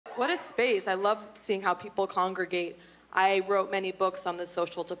What a space. I love seeing how people congregate. I wrote many books on the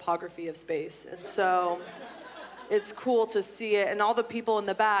social topography of space, and so it's cool to see it. And all the people in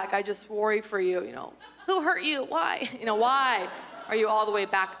the back, I just worry for you, you know. Who hurt you? Why? You know, why are you all the way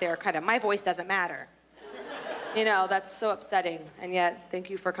back there? Kind of, my voice doesn't matter. You know, that's so upsetting. And yet, thank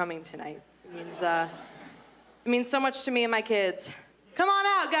you for coming tonight. It means so much to me and my kids. Come on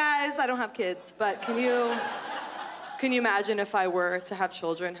out, guys. I don't have kids, but can you imagine if I were to have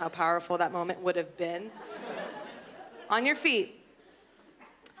children, how powerful that moment would have been? On your feet.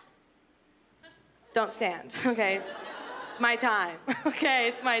 Don't stand, okay? It's my time, okay?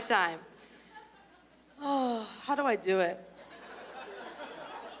 It's my time. Oh, how do I do it?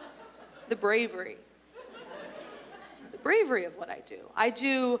 The bravery. The bravery of what I do. I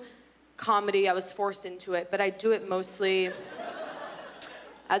do comedy, I was forced into it, but I do it mostly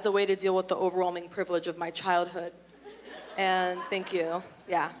as a way to deal with the overwhelming privilege of my childhood. And thank you,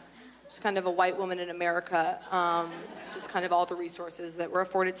 yeah. Just kind of a white woman in America, just kind of all the resources that were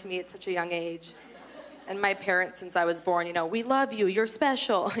afforded to me at such a young age. And my parents, since I was born, you know, we love you, you're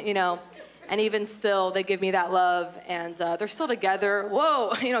special, you know. And even still, they give me that love, and they're still together.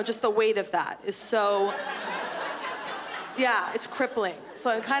 Whoa, you know, just the weight of that is so, yeah, it's crippling. So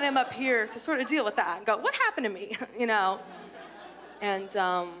I kind of am up here to sort of deal with that and go, what happened to me, you know? And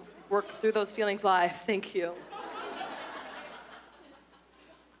work through those feelings live, thank you.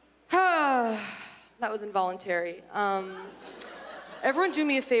 That was involuntary. Everyone do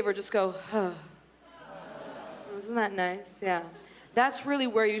me a favor, just go, Isn't that nice? Yeah. That's really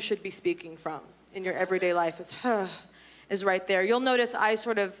where you should be speaking from in your everyday life is right there. You'll notice I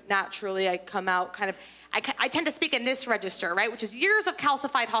sort of naturally, I come out kind of, I tend to speak in this register, right? Which is years of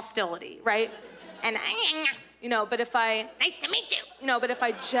calcified hostility, right? And, you know, but if I, nice to meet you. You know, but if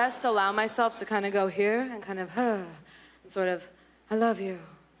I just allow myself to kind of go here and kind of, and sort of, I love you,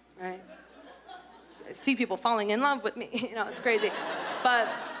 right? I see people falling in love with me, you know, it's crazy. But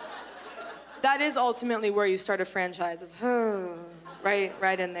that is ultimately where you start a franchise, is,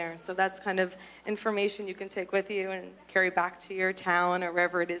 right in there. So that's kind of information you can take with you and carry back to your town or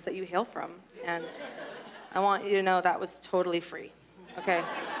wherever it is that you hail from. And I want you to know that was totally free, okay?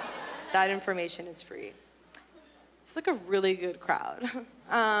 That information is free. It's like a really good crowd.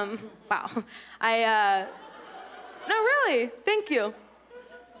 Wow. No, really, thank you.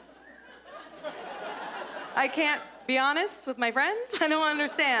 I can't be honest with my friends. I don't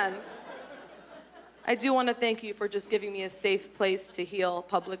understand. I do want to thank you for just giving me a safe place to heal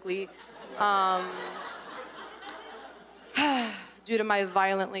publicly. Due to my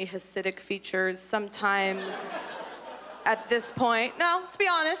violently Hasidic features, sometimes at this point, no, let's be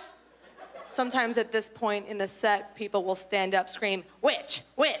honest, sometimes at this point in the set, people will stand up, scream, witch,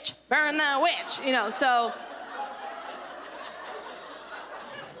 witch, burn the witch, you know, so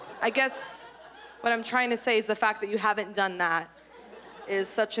I guess what I'm trying to say is the fact that you haven't done that is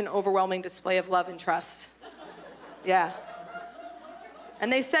such an overwhelming display of love and trust. Yeah.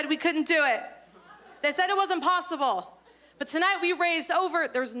 And they said we couldn't do it. They said it wasn't possible. But tonight we raised over,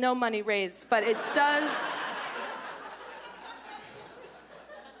 there's no money raised, but it does.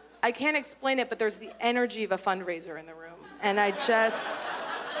 I can't explain it, but there's the energy of a fundraiser in the room. And I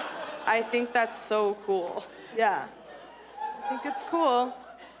think that's so cool. Yeah. I think it's cool.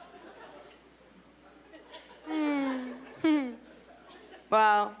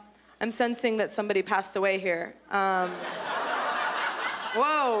 Wow, I'm sensing that somebody passed away here.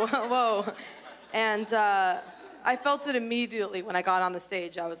 Whoa. And I felt it immediately when I got on the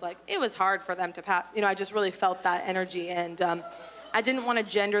stage. I was like, it was hard for them to pass. You know, I just really felt that energy. And I didn't want to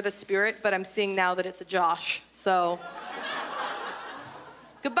gender the spirit, but I'm seeing now that it's a Josh. So,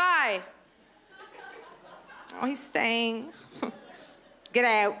 goodbye. Oh, he's staying. Get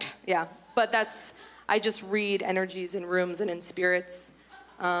out. Yeah, but that's, I just read energies in rooms and in spirits.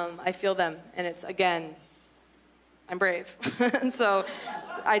 I feel them, and it's, again, I'm brave. And so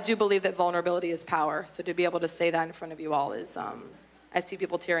I do believe that vulnerability is power. So to be able to say that in front of you all is, I see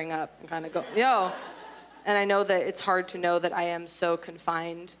people tearing up and kind of go, yo. And I know that it's hard to know that I am so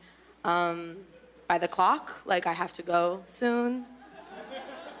confined by the clock, like I have to go soon.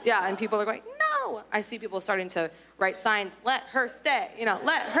 Yeah, and people are going, no. I see people starting to write signs, let her stay, you know,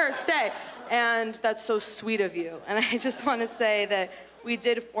 let her stay. And that's so sweet of you. And I just want to say that we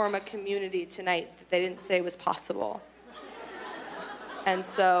did form a community tonight that they didn't say was possible. And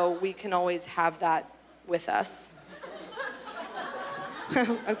so we can always have that with us.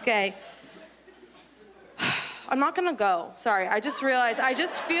 Okay. I'm not gonna go, sorry. I just realized, I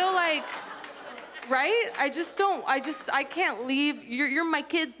just feel like, right? I can't leave. You're my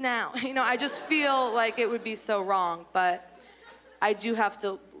kids now. You know, I just feel like it would be so wrong, but I do have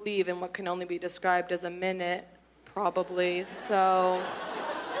to leave in what can only be described as a minute, probably. So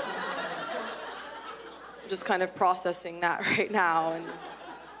I'm just kind of processing that right now. And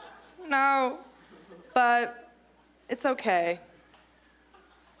no, but it's okay.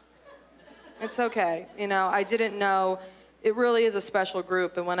 It's okay. You know, I didn't know. It really is a special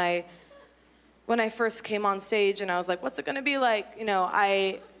group. And when I first came on stage and I was like, what's it gonna be like? You know,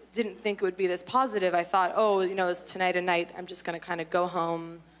 I didn't think it would be this positive. I thought, oh, you know, it's tonight a night. I'm just gonna kind of go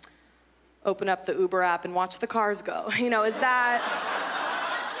home, open up the Uber app and watch the cars go. You know, is that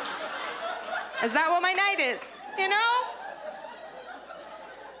what my night is, you know?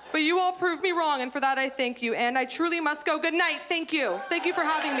 But you all proved me wrong, and for that I thank you. And I truly must go. Good night. Thank you. Thank you for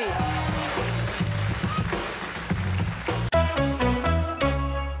having me.